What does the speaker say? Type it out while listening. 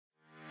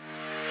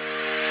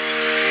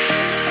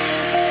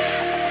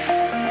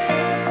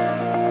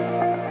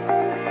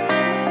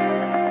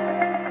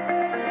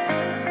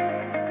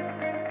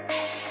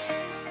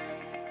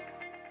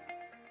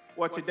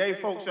Well, today,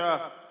 folks,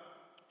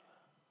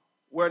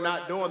 we're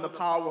not doing the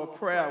power of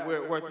prayer.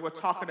 We're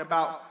talking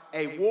about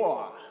a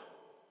war.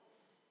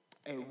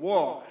 A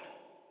war.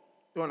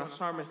 Doing a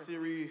sermon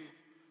series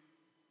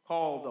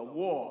called The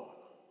War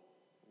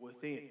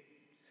Within.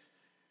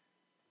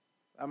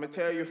 I'm going to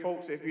tell you,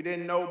 folks, if you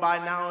didn't know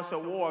by now, it's a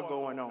war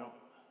going on.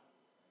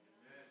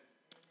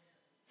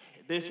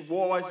 This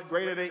war is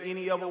greater than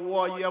any other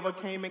war you ever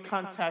came in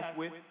contact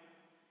with.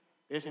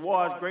 This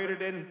war is greater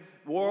than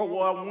World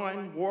War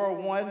I,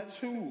 World War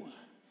II.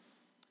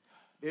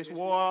 This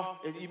war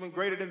is even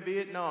greater than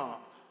Vietnam.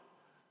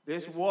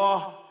 This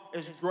war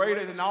is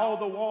greater than all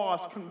the wars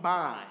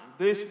combined.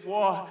 This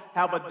war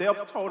have a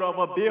death total of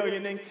 1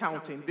 billion and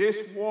counting. This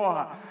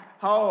war,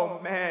 oh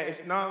man,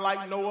 it's not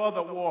like no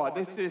other war.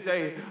 This is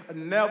a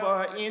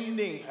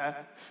never-ending,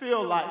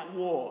 feel-like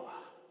war.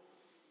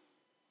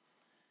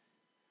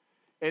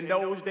 In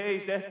those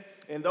days,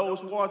 in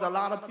those wars, a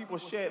lot of people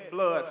shed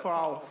blood for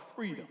our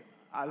freedom.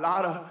 A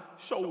lot of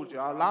soldiers,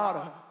 a lot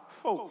of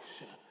folks.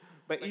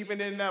 But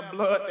even in that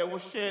blood that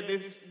was shed,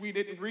 we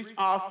didn't reach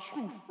our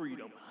true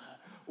freedom.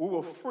 We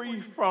were free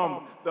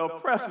from the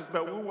oppressors,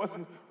 but we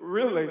wasn't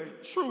really,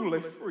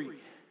 truly free.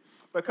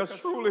 Because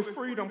truly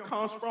freedom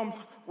comes from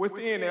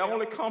within. It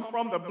only comes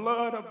from the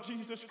blood of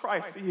Jesus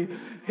Christ. See,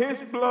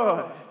 his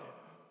blood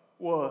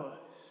was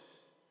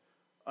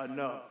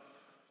enough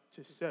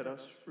to set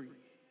us free.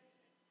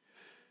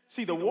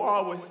 See, the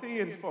war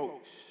within,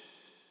 folks,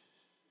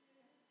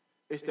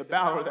 is the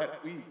battle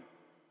that we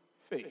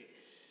face.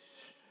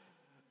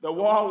 The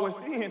war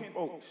within,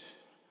 folks,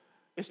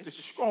 is the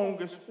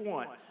strongest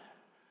one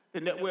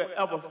that we'll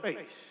ever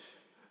face.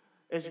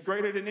 It's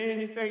greater than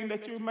anything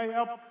that you may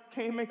have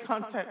came in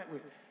contact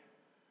with,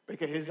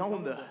 because it's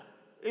on the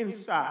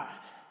inside.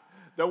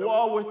 The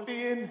war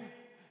within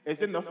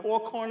is in the four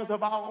corners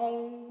of our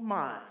own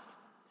mind.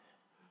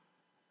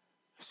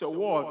 It's a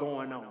war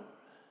going on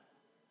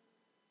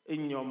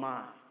in your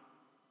mind.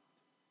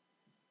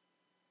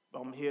 But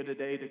I'm here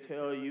today to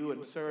tell you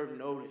and serve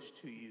notice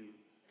to you.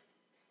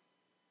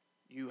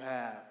 You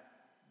have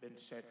been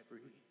set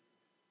free.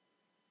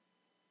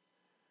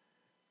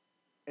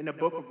 In the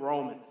book of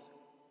Romans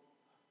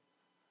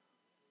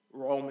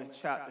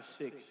chapter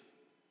 6,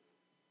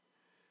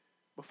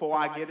 before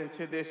I get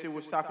into this, it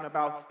was talking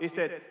about, it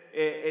said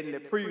in the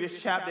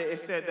previous chapter,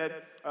 it said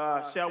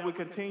that, shall we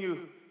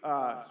continue,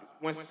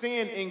 when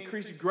sin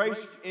increased, grace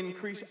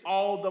increased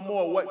all the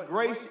more. What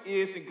grace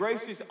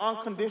is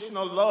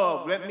unconditional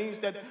love. That means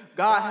that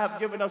God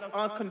have given us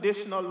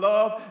unconditional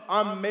love,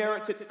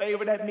 unmerited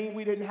favor. That means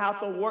we didn't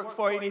have to work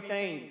for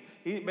anything.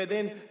 But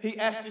then he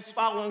asked this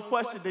following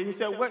question. He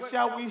said, what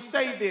shall we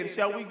say then?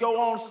 Shall we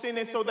go on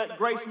sinning so that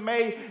grace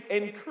may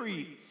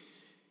increase?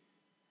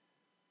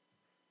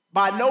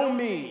 By no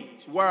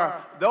means.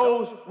 Where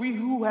we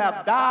who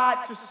have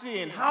died to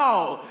sin,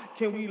 how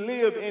can we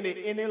live in it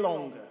any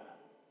longer?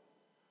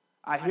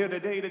 I here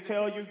today to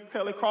tell you,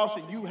 Kelly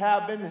Crossan, you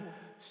have been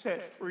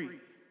set free.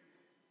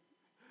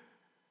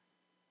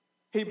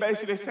 He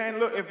basically saying,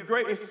 look,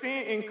 if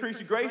sin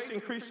increased, grace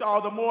increased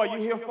all the more. You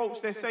hear folks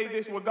that say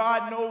this, well,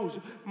 God knows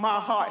my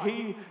heart.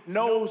 He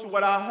knows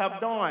what I have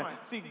done.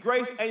 See,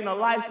 grace ain't a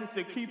license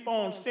to keep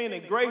on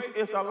sinning. Grace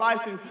is a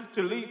license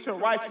to lead to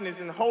righteousness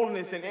and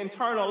holiness and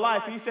eternal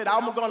life. He said,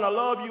 I'm going to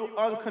love you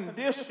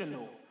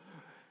unconditional.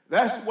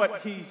 That's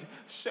what he's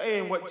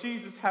saying, what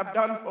Jesus have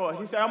done for us.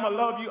 He said, I'm going to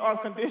love you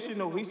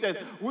unconditional. He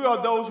said, we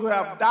are those who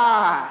have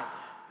died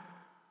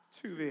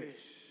to this.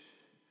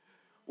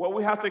 What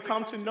we have to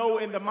come to know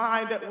in the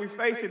mind that we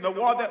face, in the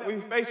war that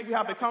we face, we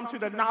have to come to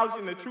the knowledge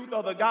and the truth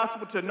of the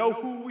gospel to know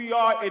who we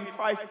are in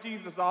Christ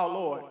Jesus our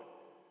Lord,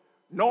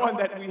 knowing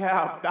that we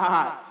have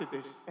died to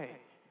this thing.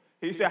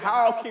 He said,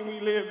 how can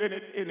we live in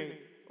it any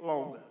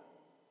longer?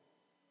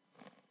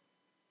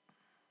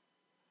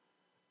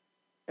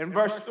 In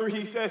verse 3,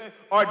 he says,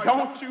 or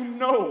don't you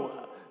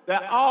know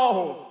that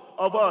all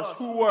of us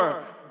who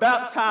were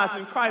baptized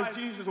in Christ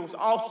Jesus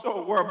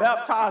were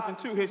baptized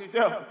into his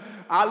death?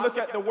 I look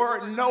at the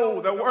word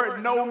know. The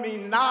word know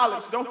means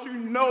knowledge. Don't you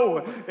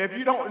know? If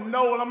you don't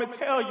know, let me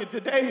tell you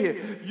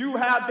today, you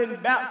have been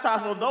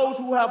baptized. For those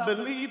who have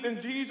believed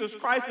in Jesus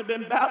Christ have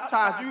been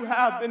baptized. You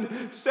have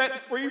been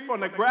set free from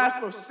the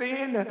grasp of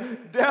sin,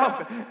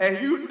 death. And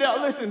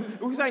listen,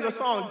 we sang a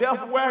song,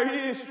 Death, where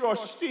is your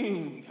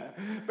sting?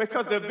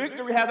 Because the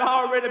victory has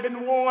already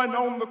been won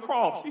on the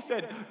cross. He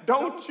said,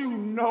 don't you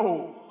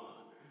know?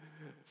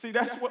 See,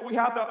 that's what we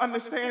have to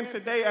understand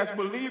today as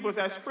believers,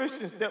 as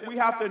Christians, that we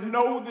have to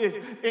know this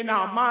in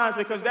our minds,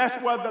 because that's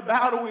where the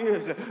battle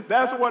is.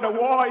 That's where the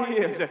war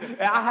is.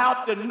 And I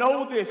have to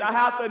know this. I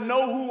have to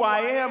know who I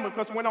am,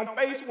 because when I'm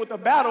faced with a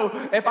battle,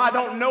 if I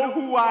don't know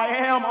who I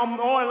am, I'm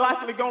more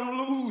likely going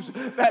to lose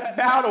that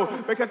battle,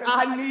 because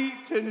I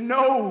need to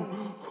know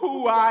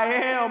who I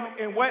am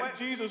and what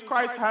Jesus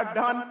Christ has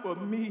done for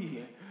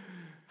me.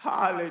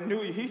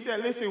 Hallelujah. He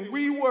said, listen,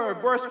 we were,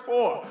 verse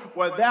 4,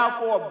 were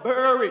therefore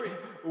buried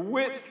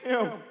with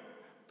him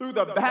through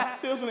the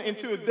baptism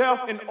into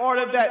death, in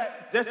order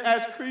that just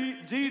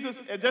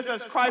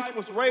as Christ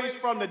was raised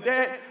from the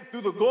dead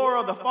through the glory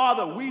of the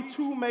Father, we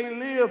too may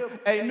live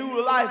a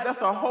new life.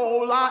 That's a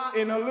whole lot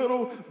in a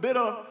little bit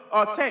of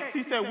text.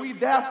 He said, we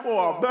therefore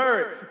are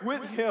buried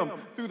with him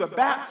through the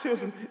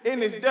baptism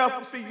in his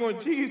death. See, when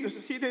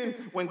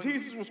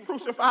Jesus was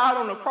crucified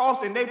on the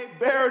cross and they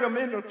buried him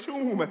in the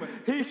tomb,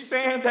 he's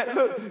saying that,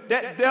 look,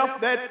 that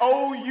death, that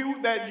old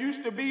you that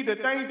used to be, the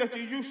things that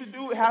you used to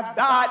do have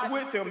died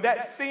with him.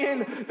 That sin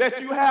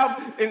that you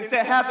have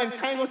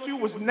entangled you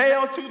was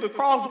nailed to the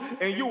cross,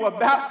 and you were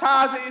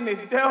baptized in his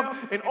death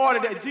in order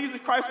that Jesus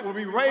Christ will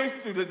be raised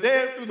through the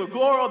dead through the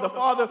glory of the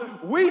Father.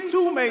 We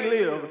too may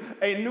live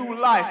a new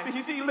life.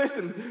 See,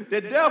 listen,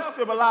 the death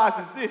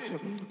symbolizes this.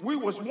 We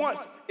was once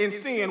in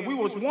sin. We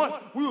were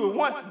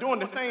once doing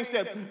the things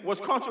that was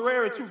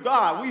contrary to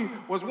God. We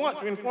was once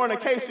in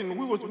fornication.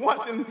 We was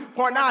once in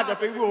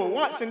pornography. We were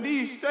once in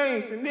these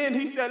things. And then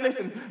he said,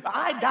 listen,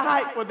 I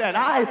died for that.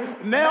 I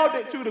nailed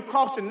it to the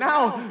cross. And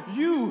now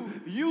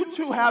you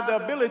too have the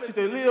ability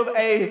to live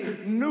a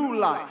new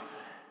life.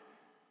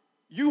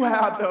 You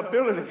have the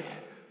ability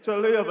to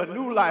live a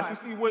new life. You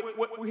see, what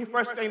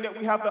first thing that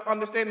we have to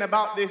understand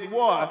about this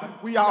war,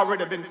 we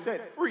already been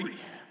set free.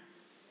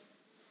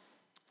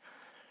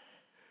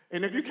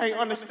 And if you can't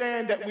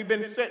understand that we've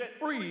been set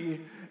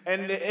free,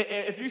 and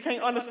if you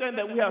can't understand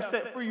that we have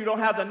set free, you don't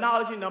have the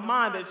knowledge in the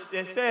mind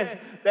that says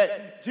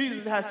that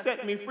Jesus has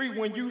set me free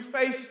when you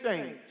face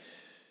things.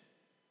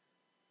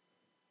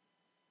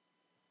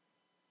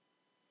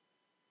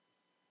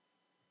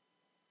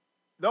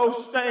 Those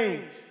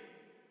things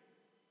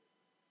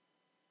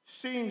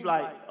seems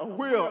like a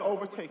will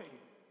overtake you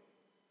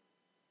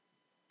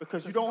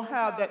because you don't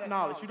have that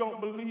knowledge. You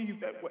don't believe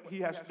that what he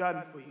has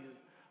done for you,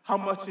 how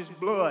much his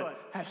blood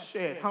has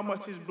shed, how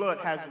much his blood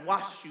has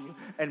washed you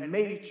and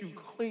made you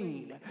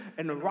clean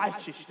and the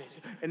righteousness.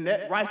 And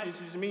that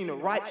righteousness means the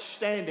right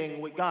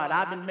standing with God.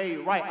 I've been made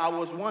right. I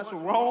was once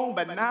wrong,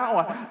 but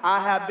now I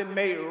have been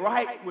made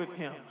right with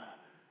him.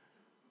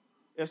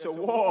 It's a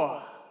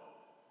war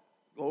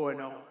going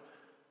on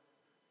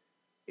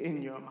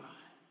in your mind.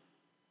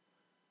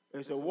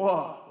 There's a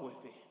war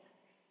within.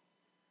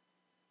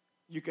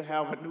 You can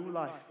have a new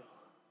life, though.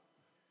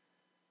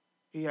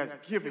 He has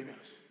given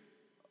us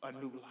a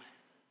new life.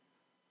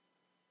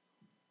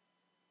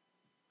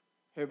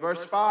 In verse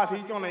 5,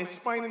 he's going to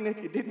explain it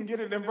if you didn't get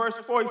it in verse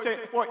 4. He said,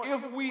 for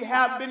if we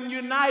have been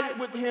united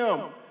with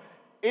him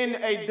in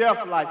a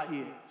death like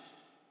his,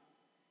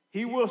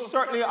 he will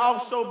certainly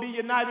also be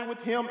united with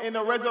him in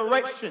a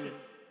resurrection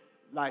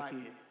like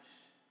his.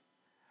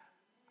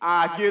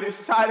 I get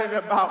excited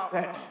about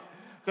that.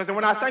 Because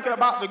when I think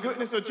about the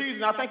goodness of Jesus,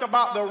 and I think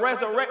about the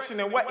resurrection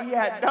and what he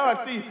had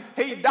done, see,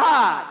 he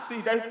died. See,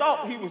 they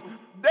thought he was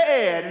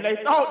dead, and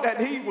they thought that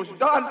he was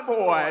done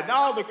for. And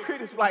all the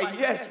critics were like,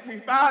 yes, we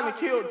finally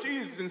killed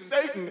Jesus, and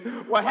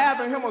Satan was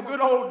having him a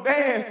good old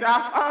dance.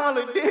 I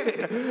finally did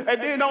it.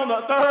 And then on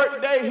the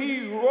third day,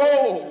 he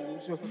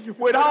rose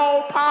with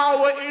all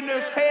power in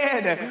his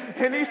hand.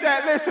 And he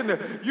said,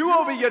 listen, you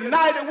will be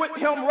united with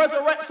him,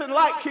 resurrection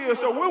like his,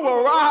 so we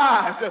will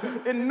rise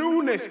in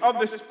newness of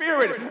the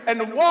Spirit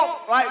and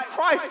walk like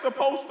Christ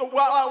supposed to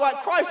walk,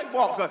 like Christ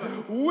walked.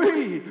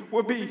 We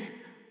will be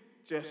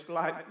just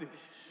like this.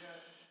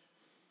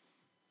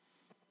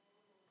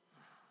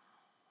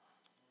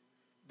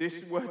 This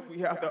is what we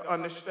have to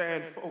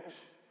understand, folks.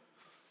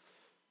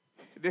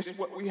 This is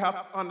what we have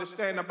to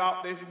understand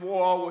about this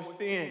war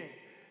within.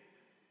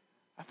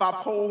 If I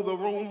poll the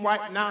room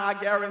right now, I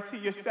guarantee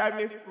you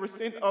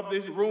 70% of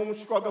this room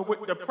struggle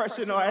with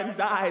depression or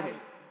anxiety.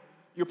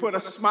 You put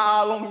a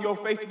smile on your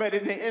face, but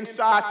in the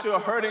inside you're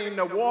hurting in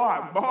the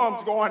war.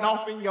 Bombs going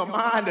off in your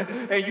mind,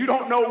 and you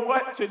don't know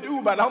what to do.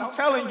 But I'm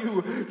telling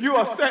you, you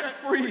are set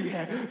free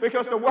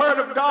because the Word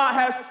of God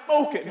has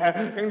spoken.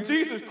 And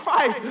Jesus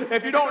Christ,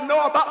 if you don't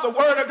know about the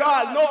Word of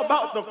God, know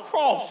about the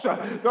cross.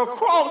 The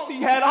cross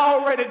he had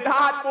already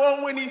died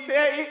for when he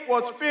said it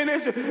was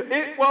finished.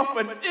 It was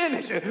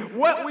finished.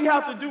 What we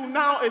have to do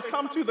now is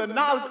come to the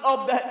knowledge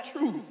of that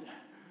truth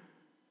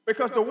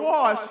because the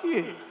war is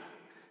here.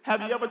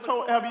 Have you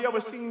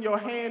ever seen your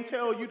hand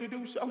tell you to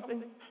do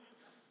something?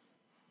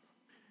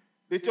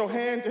 Did your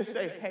hand just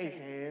say,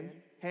 hey,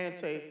 hand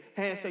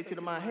say to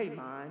the mind, hey,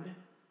 mind,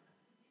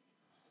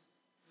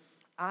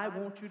 I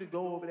want you to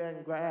go over there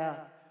and grab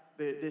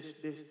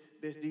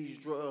these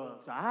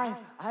drugs. I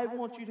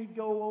want you to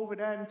go over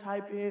there and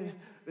type in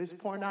this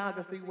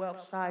pornography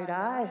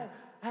website.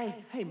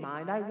 Hey,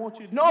 mind, I want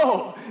you to...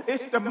 No,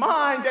 it's the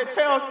mind that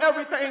tells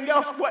everything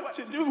else what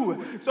to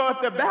do. So if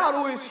the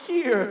battle is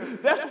here,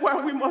 that's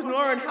where we must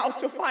learn how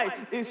to fight,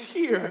 is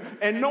here.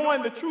 And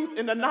knowing the truth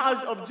and the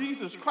knowledge of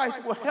Jesus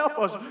Christ will help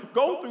us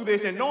go through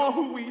this and knowing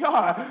who we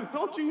are.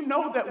 Don't you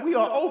know that we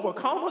are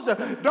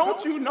overcomers?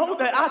 Don't you know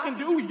that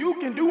you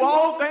can do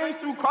all things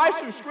through Christ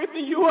who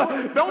strengthens you?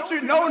 Don't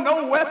you know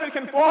no weapon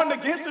can form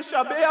against us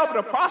shall be able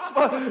to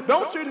prosper?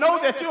 Don't you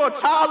know that you're a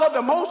child of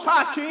the Most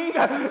High King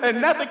and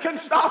nothing can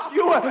stop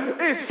you.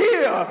 It's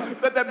here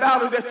that the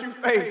battle that you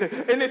face.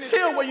 And it's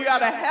here where you got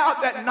to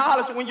have that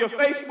knowledge when you're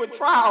faced with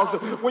trials,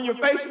 when you're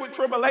faced with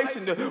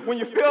tribulation, when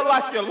you feel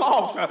like you're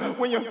lost,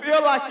 when you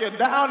feel like you're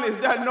down, is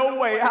there no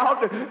way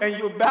out, and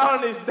you're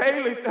battling this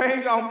daily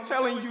thing. I'm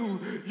telling you,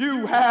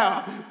 you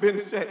have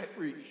been set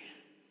free.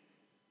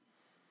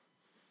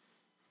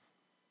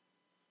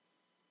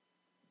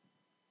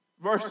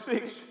 Verse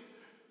 6,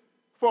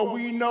 for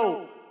we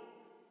know,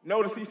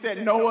 notice he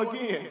said know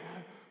again,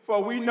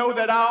 for we know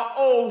that our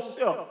old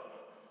self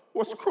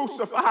was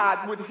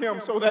crucified with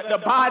him so that the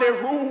body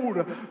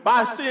ruled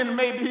by sin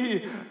may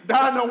be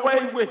done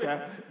away with,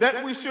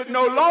 that we should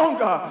no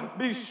longer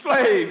be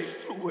slaves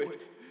to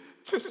it,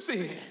 to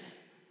sin.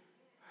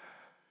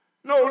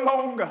 No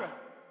longer.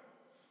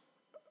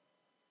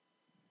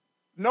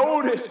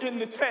 Notice in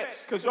the text,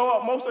 because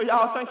most of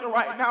y'all thinking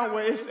right now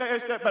where it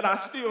says that, but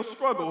I still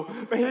struggle.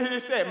 But here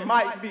it said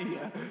might be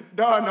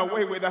done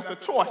away with. That's a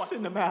choice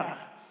in the matter.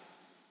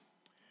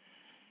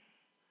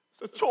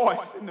 It's a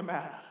choice in the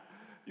matter.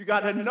 You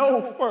got to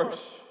know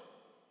first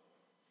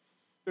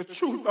the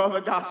truth of the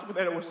gospel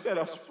that it will set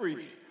us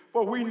free.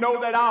 For we know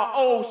that our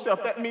old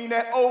self, that means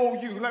that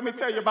old you. Let me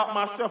tell you about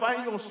myself. I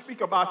ain't going to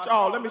speak about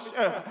y'all. Let me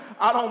share.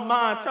 I don't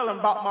mind telling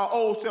about my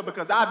old self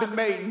because I've been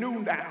made new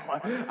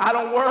now. I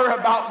don't worry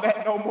about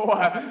that no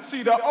more.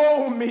 See, the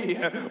old me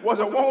was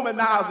a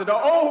womanizer. The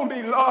old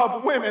me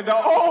loved women.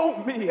 The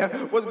old me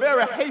was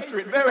very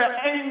hatred, very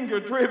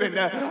anger-driven.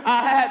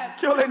 I had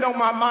killing on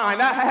my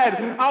mind.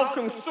 I'll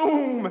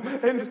consume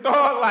in the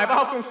thug life.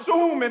 I'll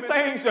consume in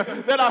things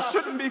that I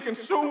shouldn't be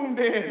consumed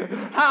in.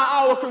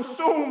 How I was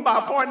consumed by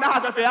pornography.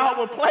 I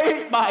was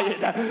plagued by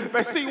it.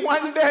 But see,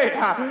 one day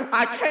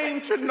I came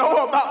to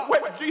know about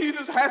what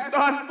Jesus has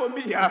done for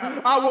me.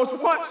 I was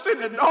once in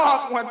the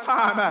dark one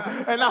time,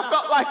 and I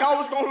felt like I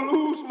was going to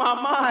lose my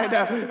mind.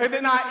 And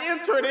then I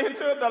entered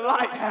into the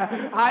light.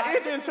 I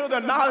entered into the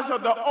knowledge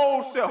of the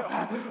old self.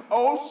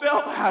 Old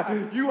self,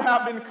 you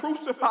have been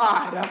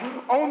crucified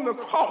on the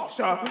cross.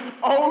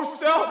 Old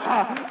self,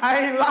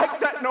 I ain't like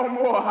that no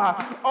more.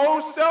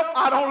 Old self,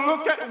 I don't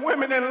look at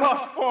women and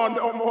lust for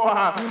no more.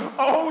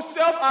 Old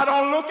self, I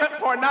don't look at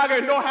pornography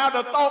and don't have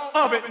the thought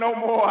of it no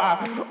more.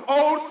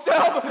 Old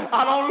self,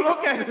 I don't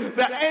look at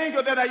the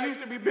anger that I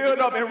used to be built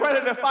up and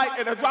ready to fight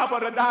at the drop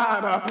of the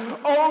dime.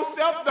 Old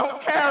self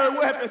don't carry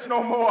weapons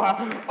no more.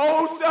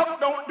 Old self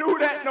don't do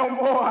that no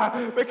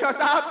more because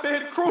I've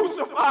been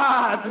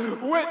crucified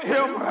with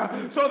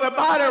him. So the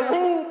body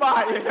ruled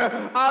by it.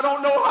 I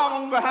don't know how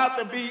long I have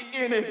to be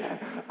in it.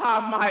 I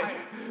might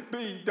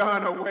be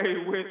done away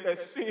with.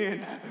 That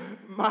sin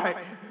might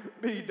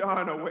be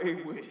done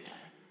away with.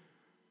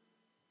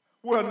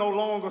 We're no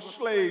longer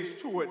slaves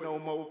to it no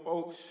more,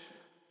 folks.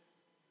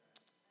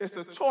 It's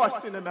a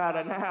choice in the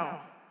matter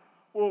now.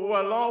 Well,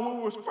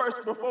 we was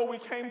first, before we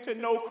came to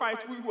know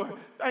Christ, we would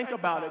think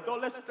about it.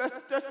 Let's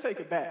take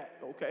it back,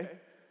 okay?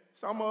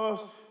 Some of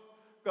us,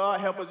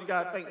 God help us, you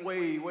got to think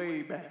way,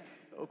 way back,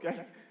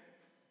 okay?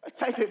 Let's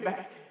take it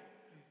back.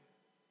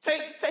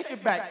 Take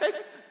it back.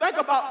 Think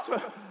about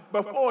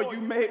before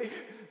you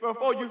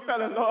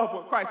fell in love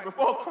with Christ,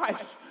 before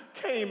Christ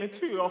came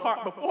into your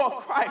heart,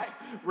 before Christ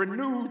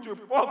renewed you,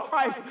 before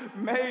Christ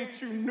made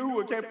you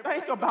new again.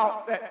 Think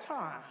about that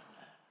time.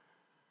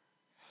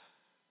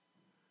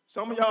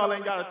 Some of y'all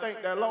ain't got to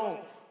think that long.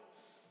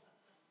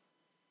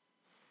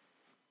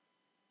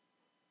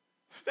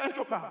 Think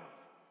about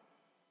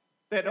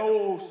that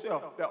old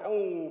self, the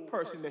old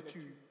person that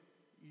you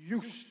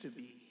used to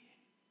be,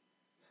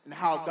 and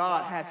how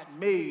God has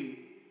made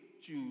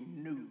you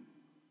new.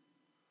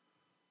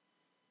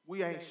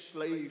 We ain't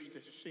slaves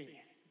to sin.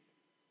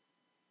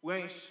 We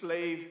ain't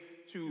slaves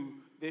to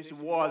this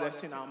war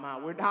that's in our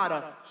mind. We're not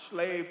a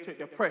slave to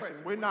depression.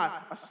 We're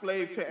not a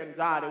slave to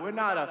anxiety. We're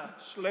not a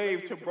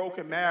slave to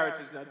broken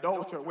marriages and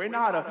adultery. We're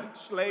not a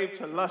slave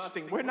to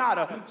lusting. We're not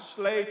a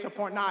slave to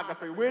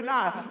pornography. We're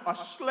not a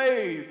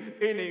slave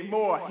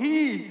anymore.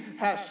 He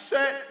has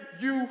set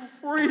you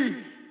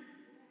free.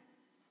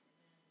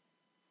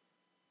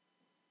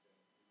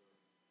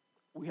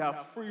 We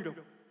have freedom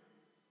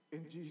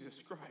in Jesus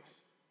Christ.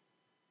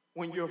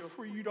 When you're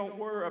free, you don't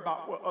worry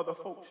about what other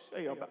folks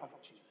say about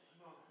you.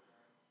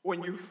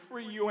 When you're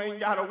free, you ain't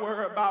got to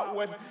worry about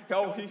what,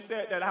 he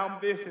said that I'm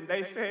this, and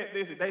they said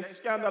this, and they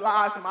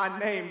scandalized my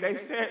name. They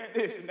said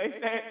this, and they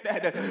said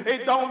that.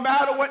 It don't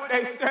matter what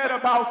they said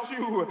about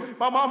you.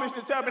 My mom used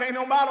to tell me, it ain't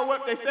no matter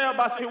what they say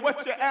about you,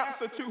 what's your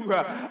answer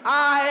to?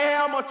 I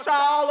am a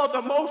child of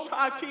the Most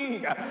High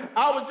King.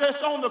 I was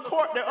just on the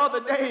court the other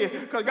day,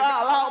 because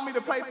God allowed me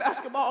to play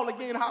basketball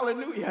again,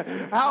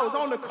 hallelujah. I was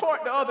on the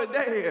court the other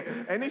day,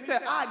 and he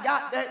said, I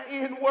got that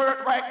N-word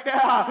right there.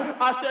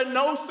 I said,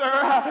 no, sir,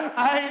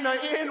 I ain't an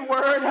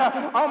N-word.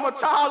 I'm a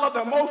child of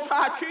the Most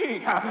High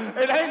King.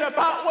 It ain't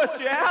about what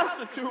you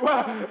answer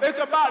to. It's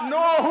about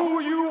knowing who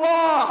you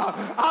are.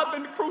 I've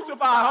been crucified.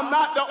 I'm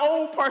not the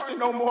old person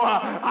no more.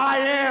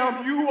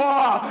 You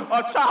are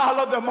a child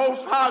of the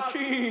Most High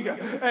King.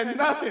 And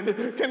nothing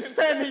can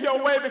stand in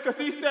your way, because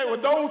he said, well,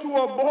 those who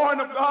are born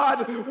of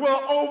God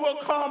will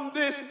overcome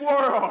this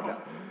world.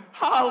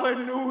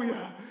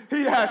 Hallelujah.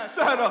 He has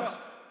set us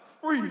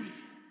free.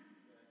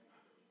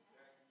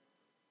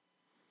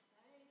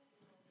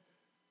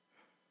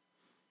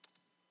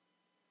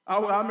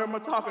 I remember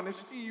talking to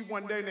Steve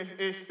one day, and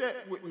he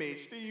sat with me.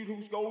 Steve,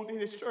 who's going to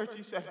his church,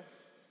 he said,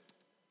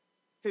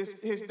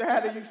 his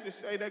daddy used to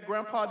say that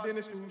Grandpa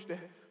Dennis,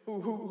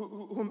 who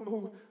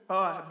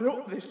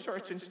built this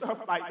church and stuff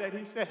like that, he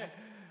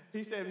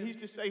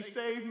used to say,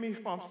 save me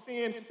from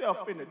seeing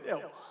self in the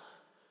devil.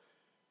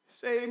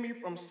 Save me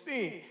from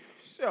seeing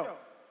self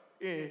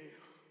in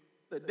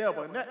the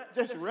devil. And that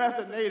just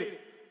resonated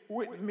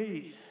with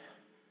me.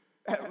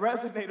 That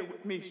resonated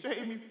with me.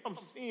 Save me from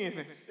sin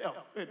and self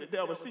and the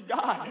devil. See,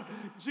 God,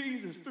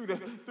 Jesus, through the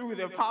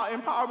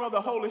empowerment of the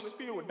Holy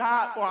Spirit,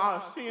 died for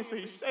our sins, so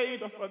he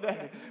saved us for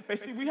that. But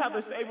see, we have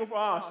to save us for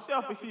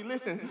ourselves. But see,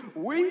 listen,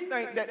 we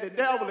think that the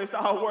devil is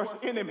our worst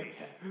enemy.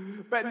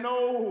 But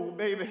no,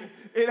 baby,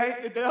 it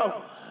ain't the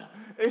devil.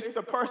 It's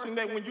the person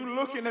that when you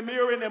look in the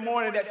mirror in the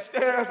morning that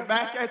stares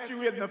back at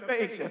you in the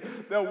face.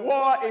 The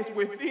war is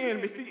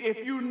within. But see,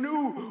 if you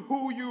knew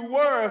who you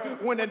were,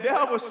 when the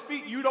devil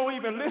speaks, you don't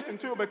even listen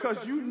to it because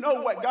you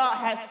know what God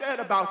has said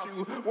about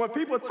you. When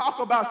people talk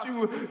about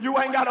you, you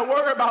ain't got to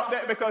worry about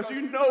that because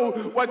you know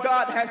what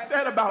God has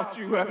said about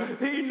you.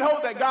 He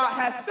knows that God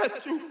has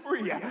set you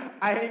free.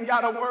 I ain't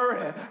got to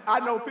worry. I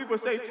know people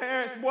say,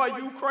 Terrence, boy,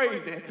 you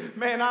crazy.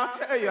 Man, I'll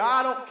tell you,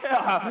 I don't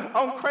care.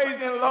 I'm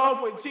crazy in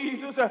love with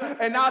Jesus.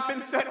 And I've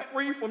been set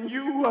free from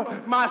you,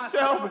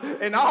 myself,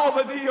 and all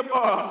of the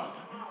above.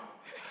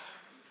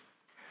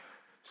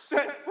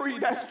 Set free,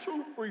 that's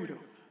true freedom.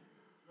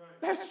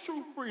 That's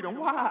true freedom.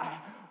 Why?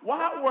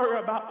 Why worry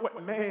about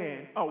what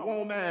man or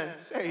woman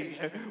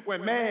say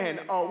when man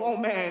or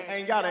woman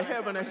ain't got a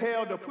heaven or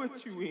hell to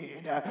put you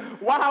in?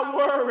 Why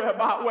worry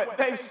about what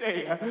they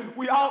say?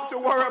 We ought to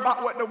worry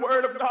about what the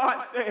Word of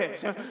God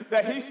says.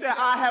 That he said,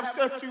 I have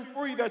set you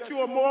free, that you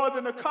are more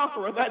than a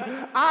conqueror,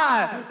 that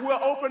I will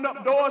open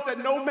up doors that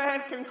no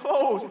man can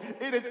close.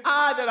 It is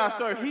I that I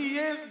serve. He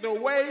is the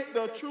way,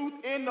 the truth,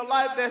 and the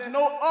life. There's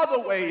no other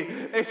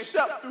way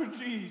except through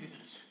Jesus.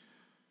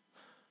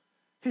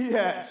 He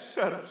has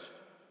set us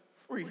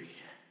free.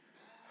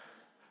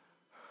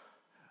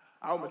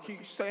 I'm going to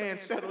keep saying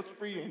set us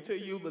free until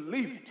you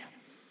believe it.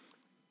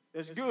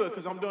 It's good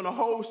because I'm doing a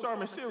whole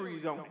sermon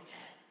series on it.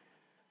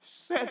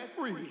 Set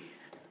free.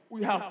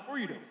 We have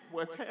freedom.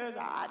 Well, Terrence,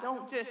 I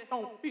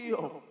don't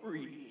feel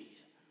free.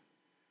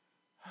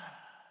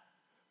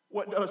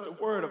 What does the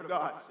Word of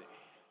God say?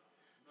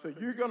 So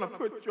you're going to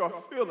put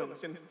your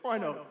feelings in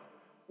front of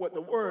what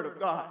the Word of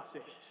God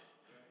says.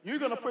 You're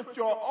going to put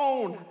your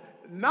own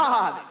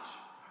knowledge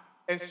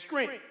and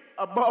strength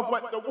above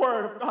what the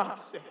Word of God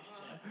says.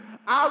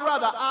 I'd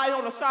rather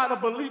on the side of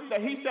belief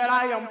that he said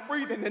I am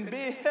free than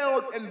being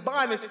held in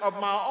bondage of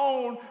my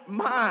own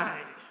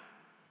mind.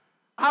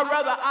 I'd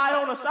rather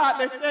on the side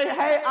that say,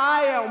 hey,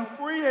 I am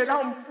free and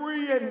I'm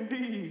free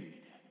indeed,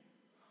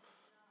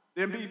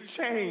 than be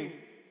chained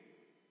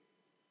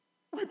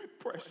with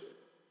depression.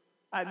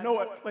 I know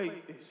it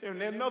played this.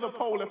 And another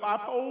poll, if I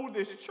poll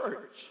this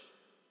church,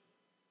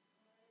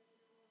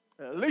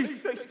 at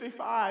least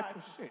 65%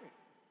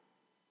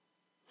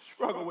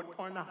 struggle with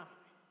pornography.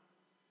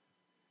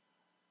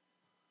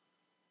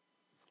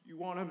 You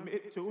want to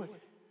admit to it?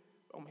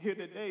 I'm here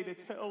today to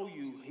tell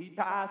you he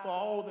died for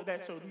all of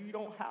that so you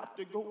don't have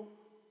to go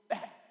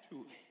back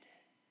to it.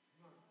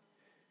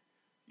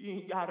 You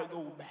ain't got to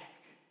go back.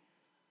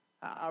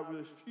 I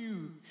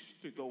refuse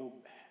to go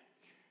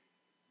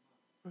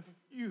back.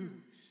 Refuse.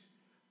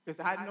 Because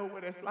I know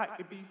what it's like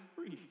to be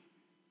free.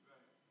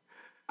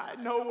 I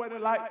know what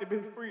it's like to be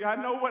free. I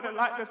know what it's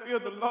like to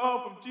feel the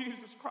love of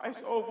Jesus Christ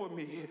over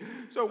me.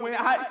 So when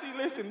I see,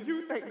 listen,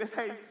 you think this,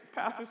 hey,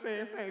 Pastor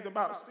saying things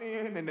about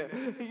sin and that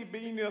he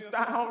beating us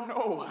down.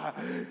 No,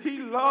 he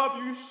loves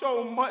you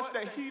so much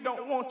that he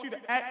don't want you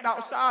to act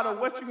outside of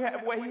what you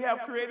have, where he have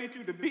created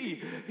you to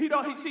be.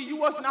 See, you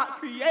was not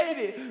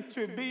created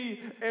to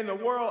be in the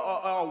world,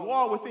 a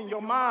war within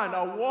your mind,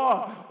 a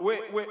war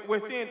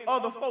within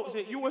other folks.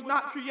 You was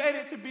not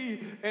created to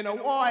be in a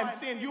war and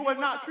sin. You were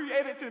not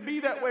created to be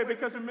that way,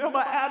 because remember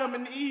Adam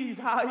and Eve,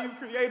 how you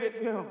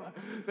created them.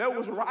 There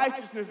was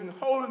righteousness and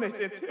holiness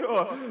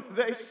until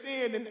they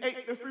sinned and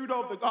ate the fruit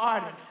of the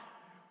garden.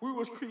 We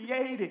was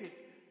created.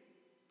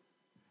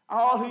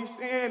 All he's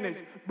saying is,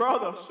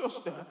 brother,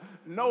 sister,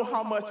 know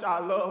how much I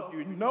love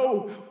you.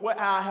 Know what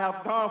I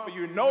have done for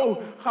you.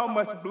 Know how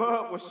much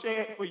blood was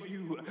shed for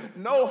you.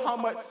 Know how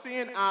much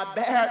sin I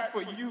bear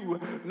for you.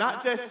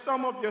 Not just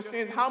some of your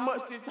sins. How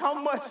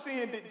much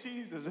sin did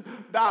Jesus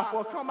die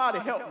for? Come out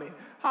and help me.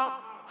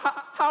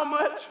 How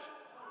much?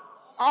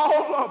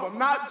 All of them,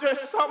 not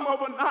just some of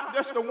them, not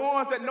just the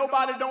ones that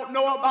nobody don't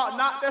know about,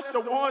 not just the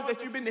ones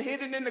that you've been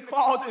hidden in the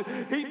closet.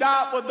 He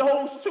died for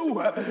those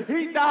too.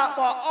 He died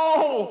for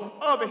all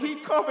of it. He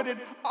covered it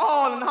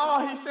all. And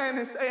all he's saying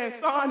is saying,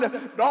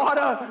 son,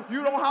 daughter,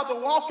 you don't have to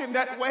walk in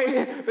that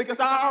way because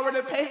I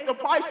already paid the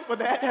price for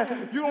that.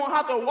 You don't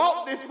have to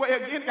walk this way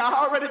again. I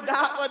already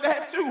died for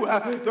that too.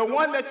 The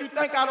one that you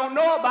think I don't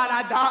know about,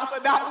 I died for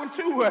that one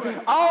too.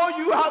 All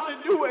you have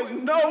to do is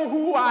know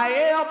who I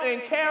am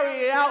and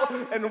carry it out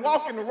and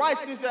walk in the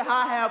righteousness that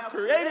I have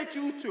created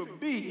you to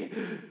be.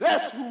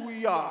 That's who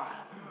we are.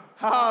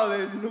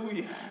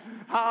 Hallelujah.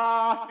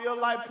 I feel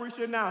like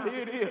preaching now.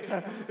 Here it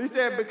is. He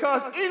said,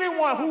 because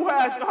anyone who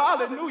has,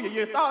 hallelujah,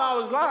 you thought I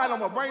was lying, I'm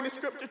going to bring the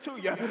scripture to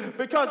you.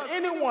 Because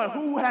anyone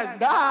who has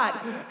died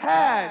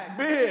has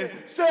been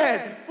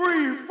set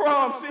free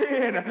from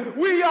sin.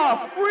 We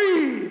are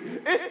free.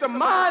 It's the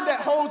mind that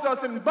holds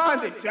us in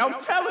bondage. I'm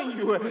telling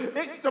you,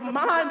 it's the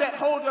mind that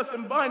holds us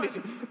in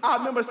bondage. I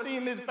remember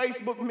seeing this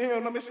Facebook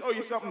meme. Let me show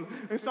you something.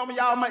 And some of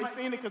y'all might have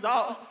seen it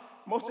because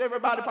most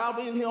everybody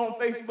probably in here on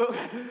Facebook.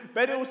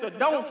 But it was a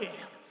donkey.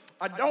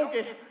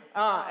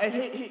 And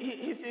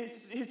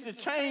his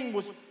chain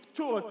was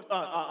to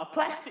a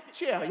plastic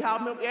chair. Y'all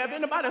remember? Have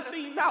anybody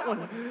seen that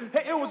one?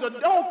 It was a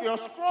donkey, a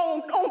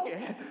strong donkey,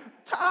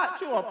 tied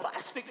to a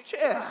plastic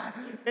chair,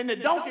 and the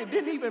donkey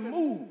didn't even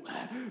move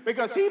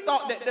because he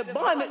thought that the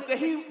bondage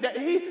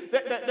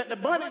the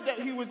bondage that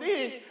he was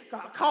in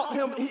caught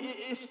him.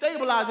 It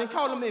stabilized and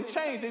caught him in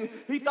chains. And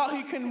he thought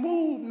he couldn't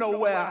move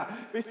nowhere.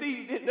 But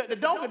see, the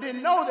donkey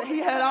didn't know that he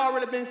had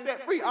already been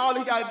set free. All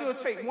he got to do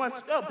is take one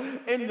step,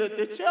 and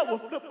the chair will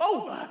flip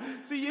over.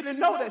 See, you didn't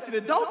know that. See,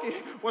 the donkey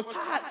was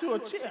tied to a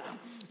chair.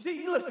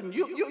 See, listen,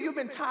 you've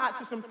been tied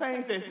to some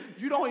things that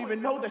you don't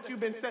even know that you've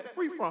been set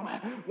free from.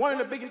 One of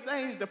the biggest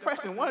things is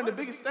depression. One of the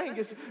biggest things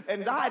is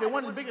anxiety.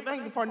 One of the biggest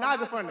things is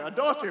pornography,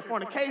 adultery,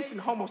 fornication,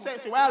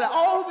 homosexuality.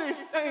 All these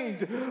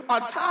things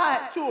are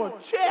tied to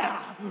a chair.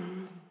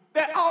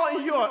 That all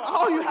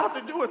you have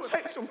to do is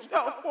take some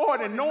steps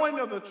forward and knowing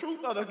of the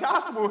truth of the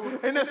gospel,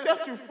 and it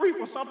sets you free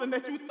from something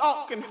that you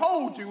thought can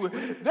hold you.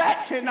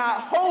 That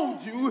cannot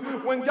hold you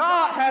when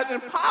God has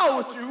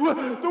empowered you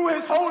through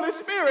his Holy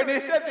Spirit.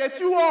 It said that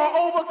you are an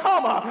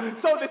overcomer.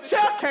 So the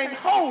chair can't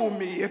hold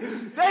me.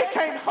 They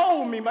can't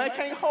hold me. They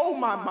can't hold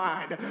my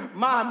mind.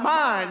 My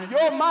mind,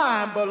 your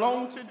mind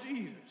belongs to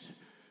Jesus.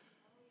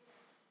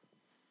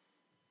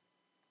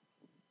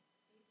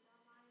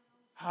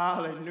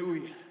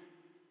 Hallelujah.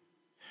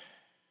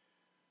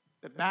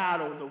 The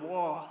battle, the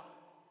war,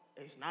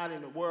 it's not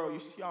in the world.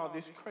 You see all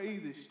this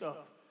crazy stuff.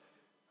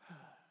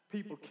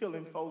 People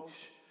killing folks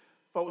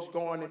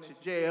going into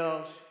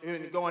jails,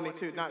 going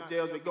into, not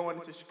jails, but going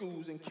into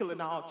schools and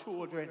killing our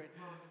children.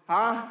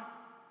 Huh?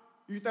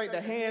 You think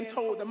the hand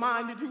told the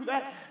mind to do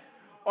that?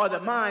 Or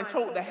the mind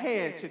told the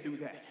hand to do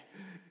that?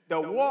 The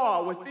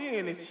war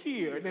within is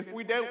here. And if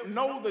we don't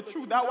know the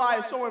truth, that's why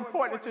it's so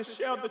important to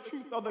share the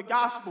truth of the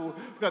gospel.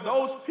 Because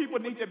those people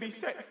need to be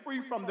set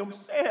free from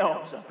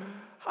themselves.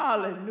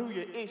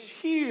 Hallelujah. It's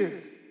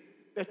here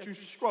that you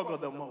struggle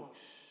the most.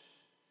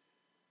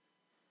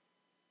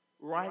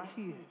 Right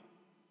here.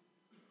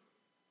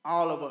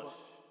 All of us.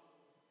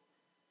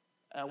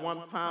 At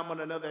one time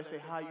or another, they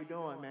say, how you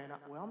doing, man?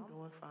 Well, I'm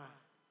doing fine.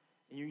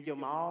 And you give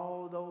them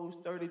all those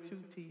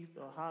 32 teeth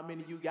or how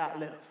many you got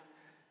left.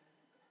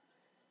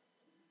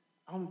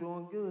 I'm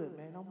doing good,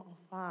 man. I'm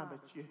fine,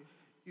 but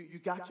you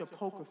got your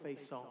poker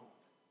face on.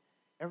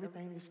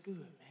 Everything is good,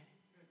 man.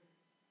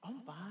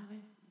 I'm fine,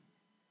 man.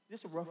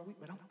 It's a rough week,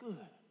 but I'm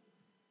good.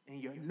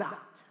 And you're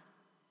not.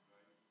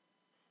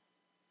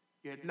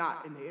 You're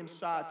not. In the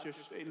inside,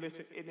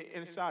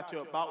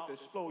 you're about to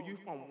explode. You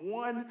from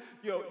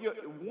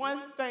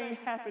one thing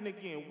happen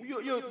again.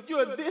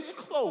 You're this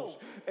close.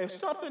 If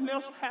something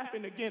else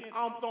happened again,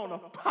 I'm gonna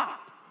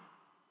pop.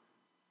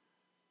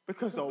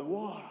 Because of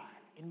war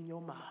in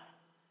your mind.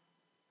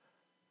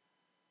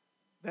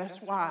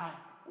 That's why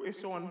it's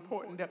so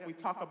important that we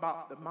talk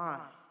about the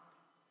mind.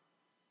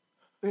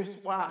 That's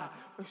why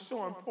it's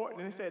so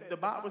important. And it said, the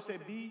Bible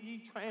said, be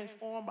ye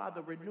transformed by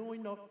the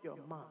renewing of your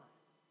mind,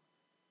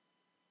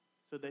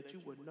 so that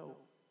you would know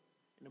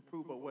and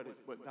approve of what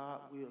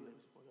God's will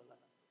is for your life.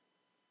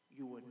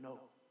 You would know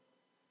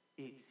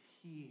it's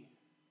here.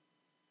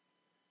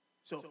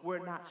 So if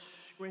we're not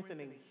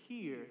strengthening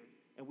here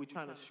and we're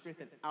trying to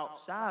strengthen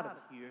outside of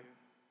here,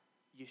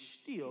 you're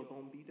still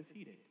going to be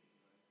defeated.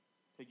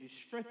 So you're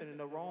strengthening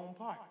the wrong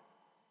part.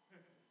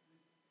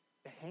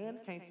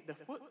 The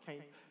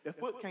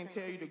foot can't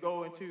tell you to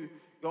go into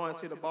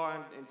the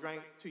bar and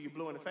drink till you're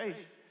blue in the face.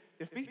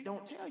 The feet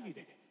don't tell you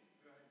that.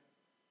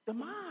 The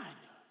mind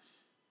does.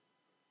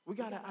 We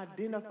got to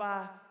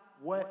identify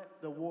what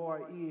the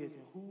war is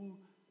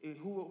and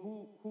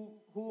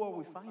who are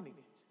we fighting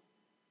against.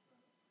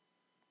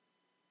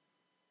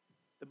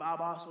 The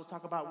Bible also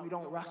talks about we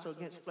don't wrestle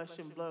against flesh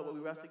and blood, but we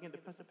wrestle against the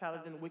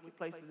principalities and the wicked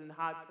places and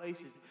high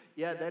places.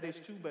 Yeah, that is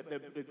true, but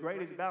the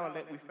greatest battle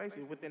that we face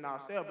is within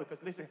ourselves because,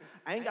 listen,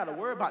 I ain't got to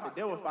worry about the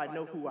devil if I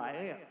know who I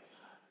am.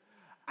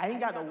 I ain't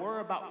got to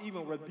worry about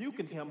even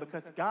rebuking him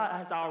because God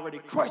has already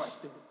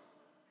crushed him.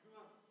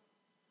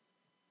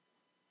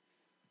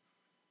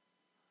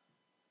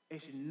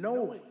 It's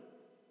knowing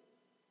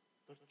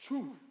the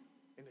truth,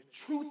 and the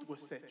truth will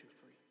set you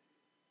free.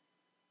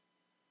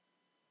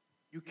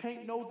 You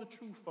can't know the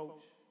truth,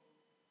 folks,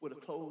 with a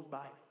closed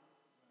Bible.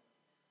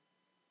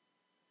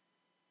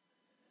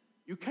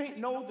 You can't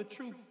know the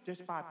truth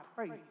just by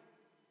praying.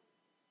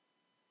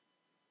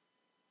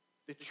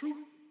 The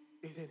truth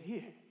is in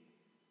here.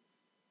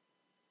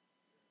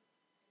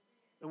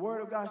 The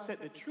Word of God said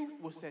the truth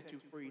will set you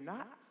free,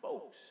 not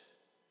folks,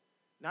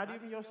 not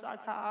even your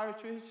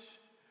psychiatrist,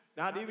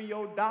 not even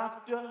your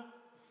doctor,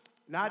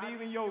 not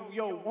even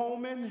your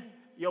woman,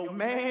 your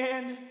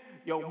man,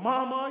 your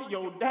mama,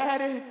 your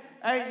daddy.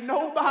 Ain't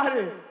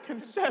nobody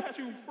can set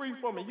you free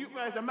from it.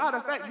 As a matter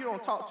of fact, you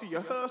don't talk to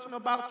your husband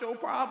about your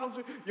problems.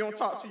 You don't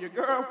talk to your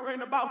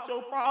girlfriend about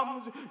your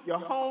problems, your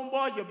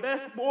homeboy, your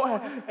best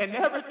boy, and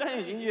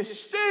everything, and you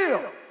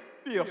still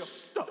feel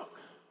stuck.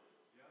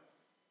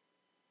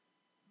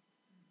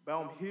 But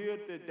I'm here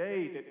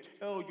today to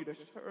tell you, to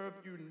serve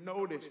you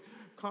notice,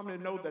 come to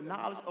know the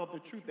knowledge of the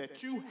truth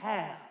that you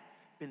have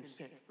been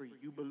set free.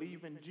 You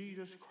believe in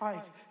Jesus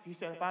Christ. He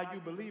said, by you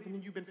believe in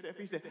him, you've been set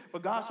free. He said,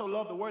 but God so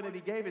loved the world that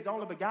he gave his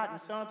only begotten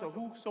Son, to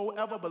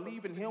whosoever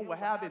believe in him will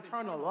have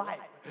eternal life.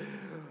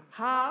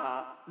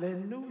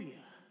 Hallelujah.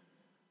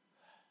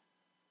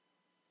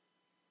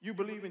 You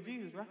believe in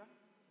Jesus, right?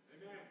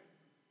 Amen.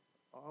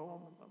 Oh,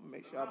 I'm going to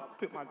make sure I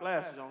put my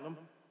glasses on them.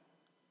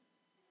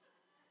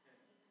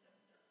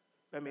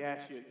 Let me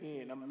ask you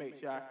again. I'm going to make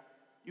sure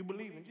you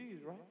believe in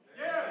Jesus, right?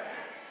 Yeah.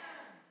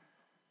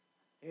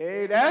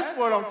 Hey, that's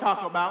what I'm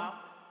talking about.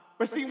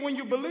 But see, when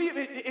you believe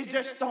it, it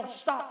just don't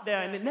stop there.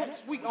 And the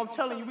next week, I'm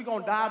telling you, we're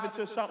going to dive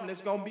into something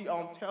that's going to be,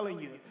 I'm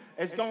telling you,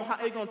 it's going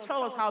to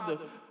tell us how to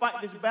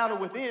fight this battle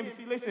within. But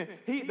see, listen,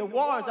 the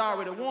war is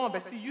already won,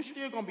 but see, you're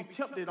still going to be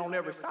tempted on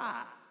every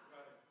side.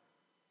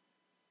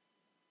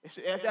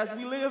 As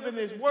we live in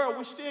this world,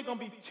 we're still going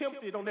to be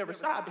tempted on every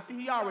side. But see,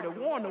 he already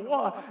won the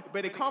war.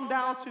 But it comes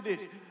down to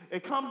this.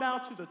 It comes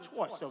down to the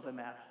choice of the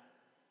matter.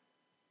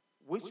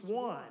 Which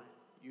one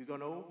you're going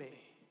to obey?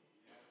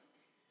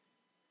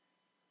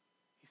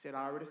 He said,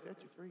 I already set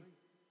you free.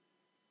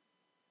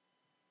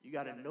 You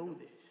got to know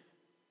this.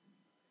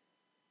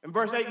 In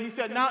verse 8, he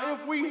said, now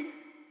if we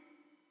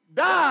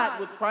died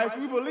with Christ,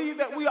 we believe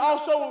that we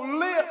also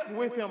lived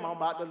with him. I'm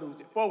about to lose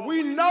it. For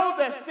we know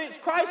that since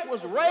Christ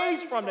was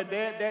raised from the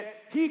dead, that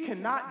he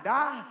cannot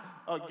die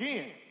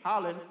again.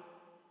 Hallelujah.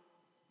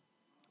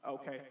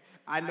 Okay.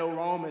 I know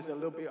Romans is a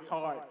little bit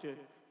hard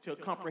to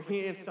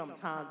comprehend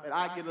sometimes, but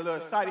I get a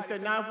little excited. He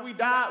said, now if we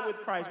died with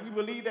Christ, we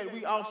believe that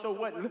we also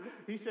what?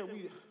 He said,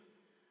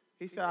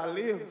 I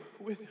live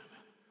with him.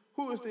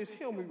 Who is this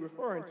him we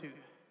referring to?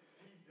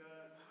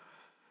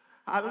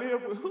 I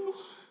live with who?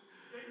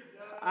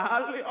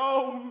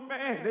 Oh,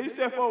 man. They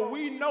said, for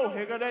we know.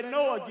 Here go that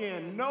know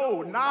again.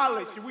 Know,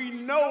 knowledge. We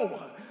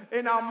know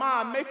in our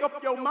mind. Make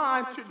up your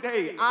mind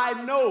today.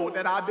 I know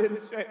that I've been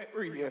set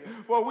free.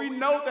 For we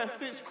know that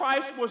since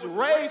Christ was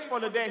raised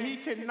from the dead, he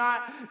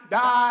cannot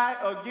die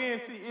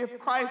again. See, if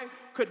Christ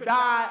could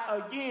die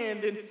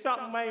again, then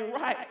something ain't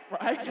right?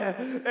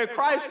 If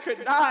Christ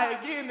could die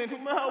again, then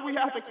we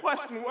have to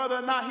question whether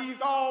or not he's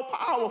all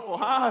powerful,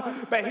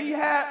 But he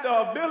had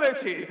the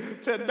ability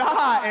to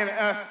die and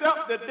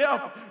accept the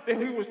death that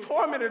he was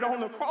tormented on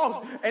the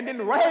cross and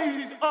then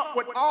raised up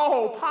with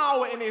all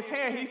power in his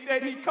hand. He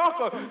said he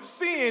conquered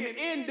sin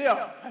in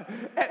death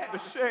at the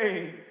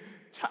same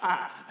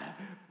time.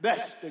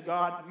 That's the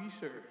God we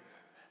serve.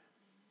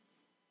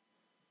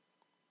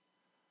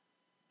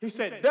 He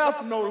said,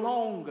 death no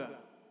longer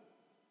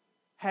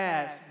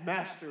has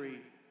mastery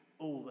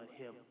over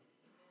him.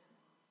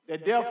 The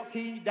death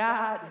he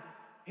died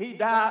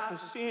for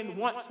sin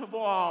once and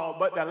for all,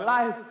 but the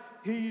life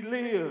he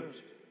lives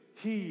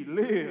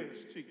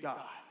to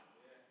God.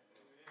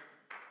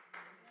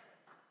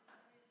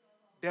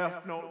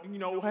 Death, no, you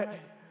know what?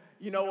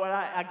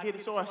 I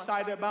get so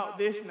excited about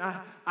this, and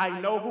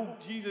I know who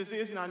Jesus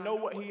is, and I know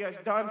what he has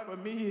done for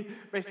me.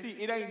 But see,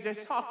 it ain't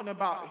just talking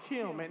about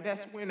him, and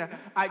that's when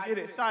I get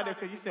excited,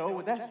 because you say, oh,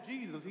 well, that's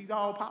Jesus. He's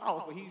all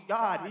powerful. He's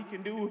God. He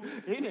can do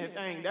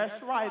anything.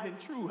 That's right and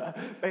true.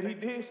 But he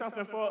did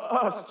something for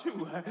us,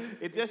 too.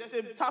 It just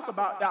didn't talk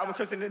about that one,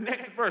 because in the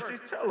next verse,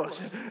 it tells us.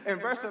 In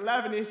verse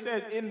 11, it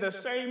says, in the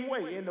same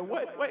way. In the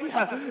what way?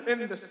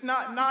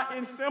 Not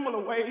in similar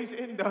ways.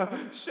 In the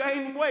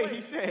same way,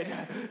 he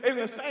said. In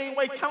the same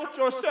way, count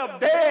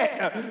yourself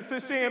dead to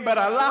sin, but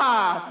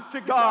alive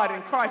to God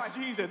in Christ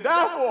Jesus.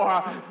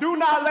 Therefore, do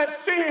not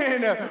let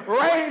sin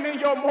reign in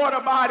your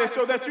mortal body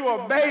so that you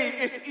obey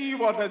its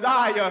evil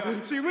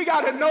desire. See, we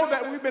got to know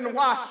that we've been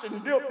washed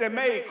and dipped and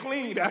made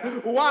clean,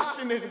 washed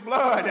in his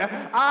blood.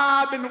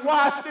 I've been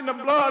washed in the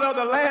blood of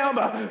the Lamb,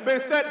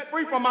 been set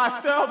free from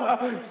myself,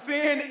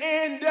 sin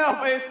and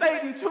death, and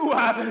Satan too.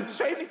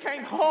 Satan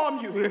can't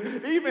harm you.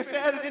 He even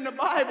said it in the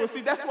Bible.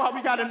 See, that's why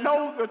we got to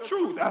know the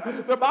truth.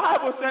 The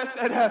Bible says us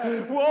that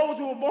those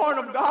who are born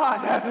of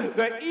God,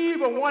 the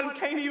evil one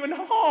can't even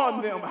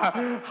harm them.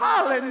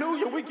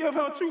 Hallelujah. We give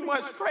him too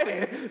much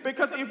credit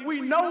because if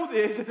we know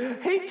this,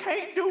 he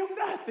can't do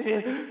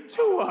nothing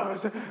to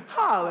us.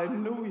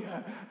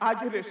 Hallelujah. I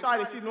get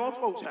excited. See, most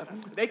folks,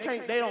 they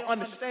don't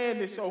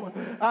understand this. So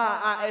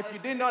if you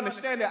didn't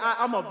understand it,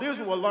 I'm a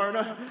visual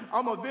learner.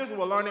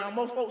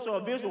 Most folks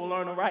are a visual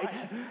learner, right?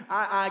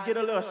 I get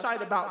a little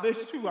excited about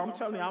this too. I'm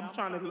telling you,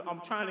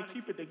 I'm trying to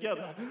keep it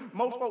together.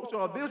 Most folks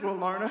are a visual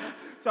learner,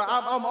 so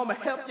I'm gonna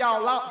help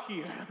y'all out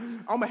here.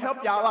 I'm gonna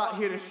help y'all out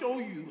here to show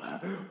you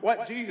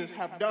what Jesus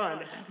have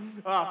done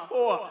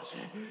for us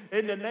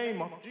in the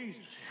name of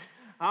Jesus.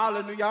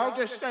 Hallelujah. Y'all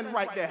just stand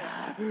right there.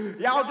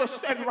 Y'all just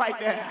stand right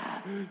there.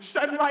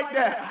 Stand right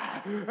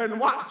there and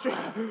watch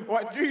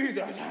what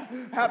Jesus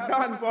have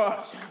done for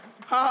us.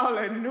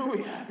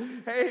 Hallelujah.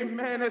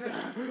 Amen. It's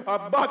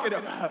a bucket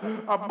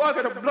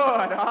of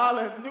blood.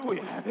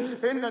 Hallelujah.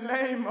 In the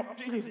name of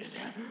Jesus.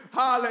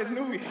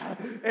 Hallelujah.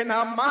 In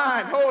our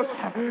mind,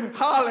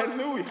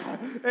 hallelujah.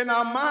 And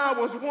our mind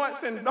was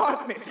once in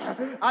darkness.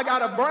 I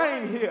got a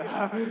brain here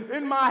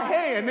in my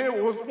hand. It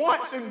was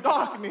once in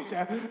darkness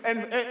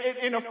and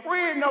in a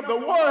friend of the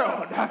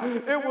world.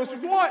 It was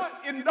once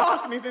in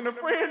darkness and a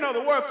friend of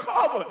the world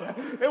covered.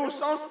 There was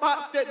some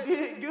spots that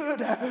did good,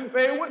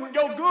 but it wasn't,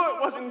 your good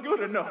wasn't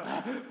good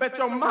enough. But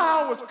your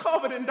mind was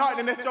covered in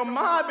darkness, that your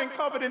mind been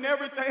covered in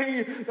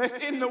everything that's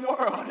in the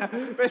world.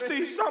 But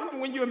see, something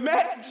when you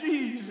met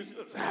Jesus,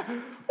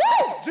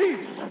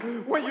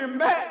 when you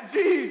met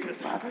Jesus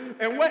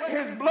and what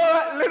his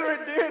blood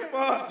literally did for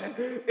us,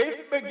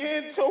 it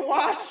began to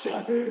wash.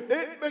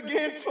 It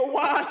began to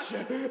wash.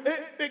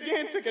 It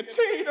began to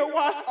continue to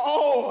wash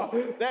all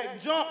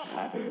that junk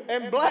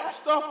and black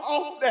stuff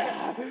off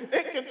there.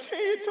 It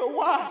continued to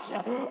wash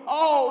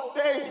all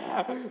day.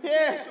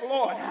 Yes,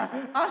 Lord.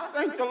 I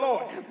thank the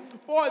Lord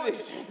for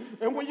this.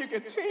 And when you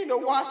continue to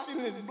wash in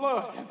his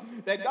blood,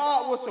 that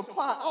God will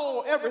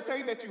supply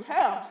everything that you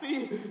have.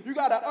 See, you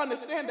got to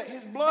understand that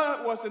his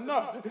blood was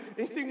enough.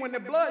 And see, when the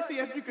blood,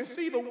 if you can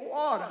see the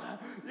water,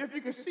 if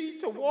you can see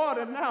to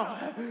water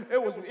now,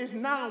 it's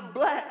now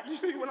black. You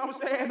see what I'm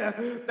saying?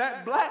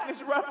 That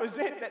blackness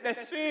represents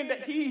that sin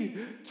that he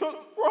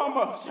took from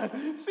us.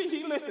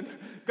 See, listen,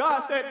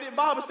 God said, the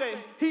Bible said,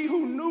 he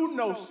who knew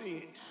no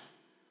sin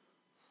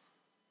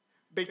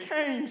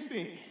became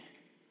sin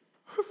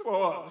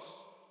for us.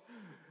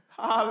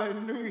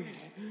 Hallelujah.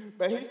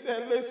 But he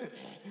said, listen,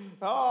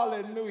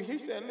 hallelujah. He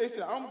said,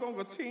 listen, I'm going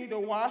to continue to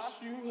wash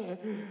you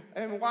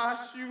and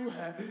wash you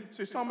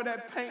so some of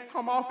that paint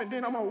come off, and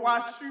then I'm going to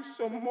wash you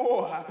some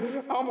more.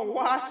 I'm going to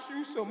wash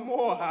you some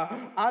more.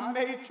 I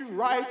made you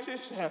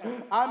righteous.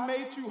 I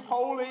made you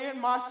holy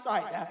in my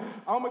sight.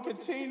 I'm going to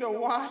continue to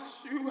wash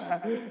you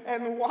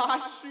and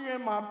wash you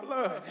in my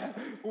blood.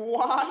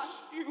 Wash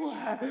you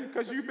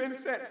because you've been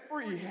set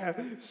free.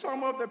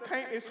 Some of the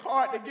paint is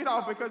hard to get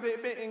off because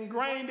it's been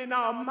ingrained in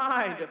our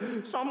mind.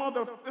 Some of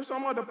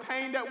the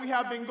pain that we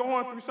have been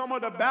going through, some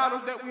of the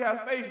battles that we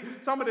have faced,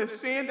 some of the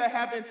sin that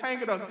have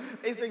entangled us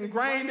is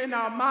ingrained in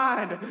our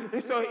mind.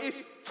 And so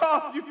it's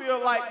tough. You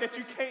feel like that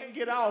you can't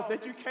get off,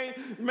 that you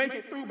can't make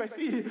it through. But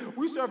see,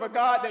 we serve a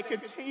God that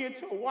continues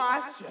to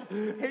wash.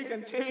 He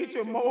continues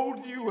to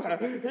mold you.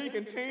 He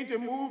continues to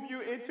move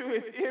you into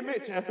his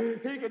image.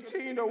 He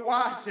continues to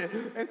wash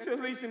until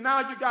at least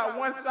now you got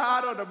one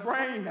side of the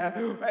brain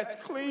that's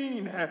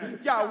clean. You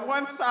got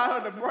one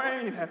side of the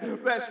brain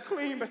that's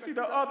clean, but see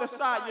the other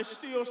side you're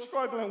still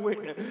struggling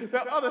with.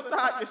 The other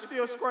side you're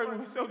still struggling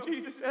with. So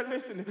Jesus said,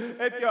 listen,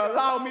 if you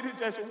allow me to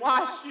just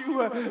wash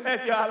you,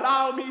 if you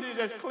allow me to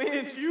just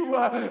cleanse you,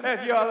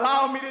 if you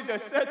allow me to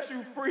just set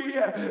you free,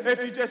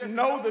 if you just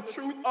know the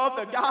truth of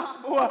the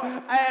gospel,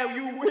 and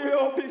you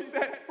will be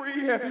set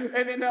free.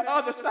 And then the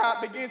other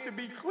side begin to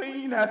be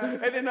clean,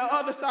 and then the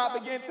other side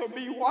begin to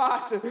be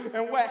washed.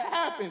 And what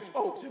happens,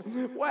 folks?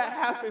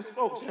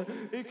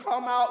 It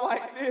come out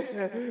like this.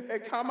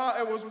 It come out,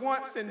 it was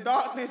once in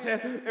darkness,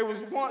 it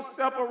was once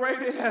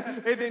separated,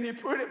 and then he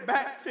put it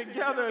back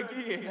together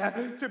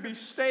again to be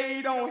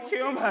stayed on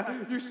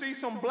him. You see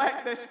some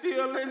black that's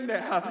still in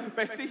there.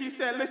 But see, he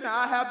said, listen,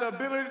 I have the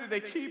ability to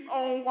keep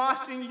on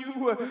washing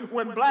you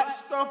when black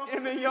stuff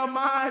in your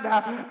mind.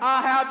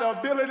 I have the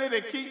ability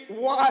to keep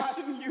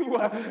washing you.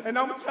 And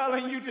I'm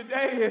telling you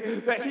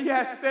today that he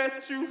has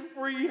set you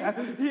free.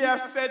 He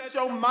has set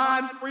your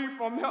mind free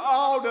from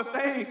all the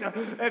things.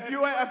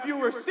 If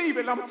you receive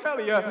it, I'm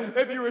telling you,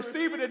 if you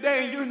receive it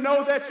today and you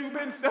know that you've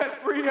been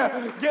set free,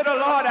 get a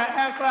Lord a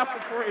hand clap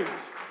of praise.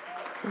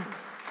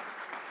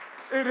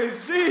 It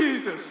is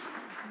Jesus'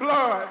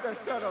 blood that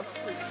set us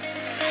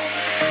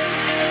free.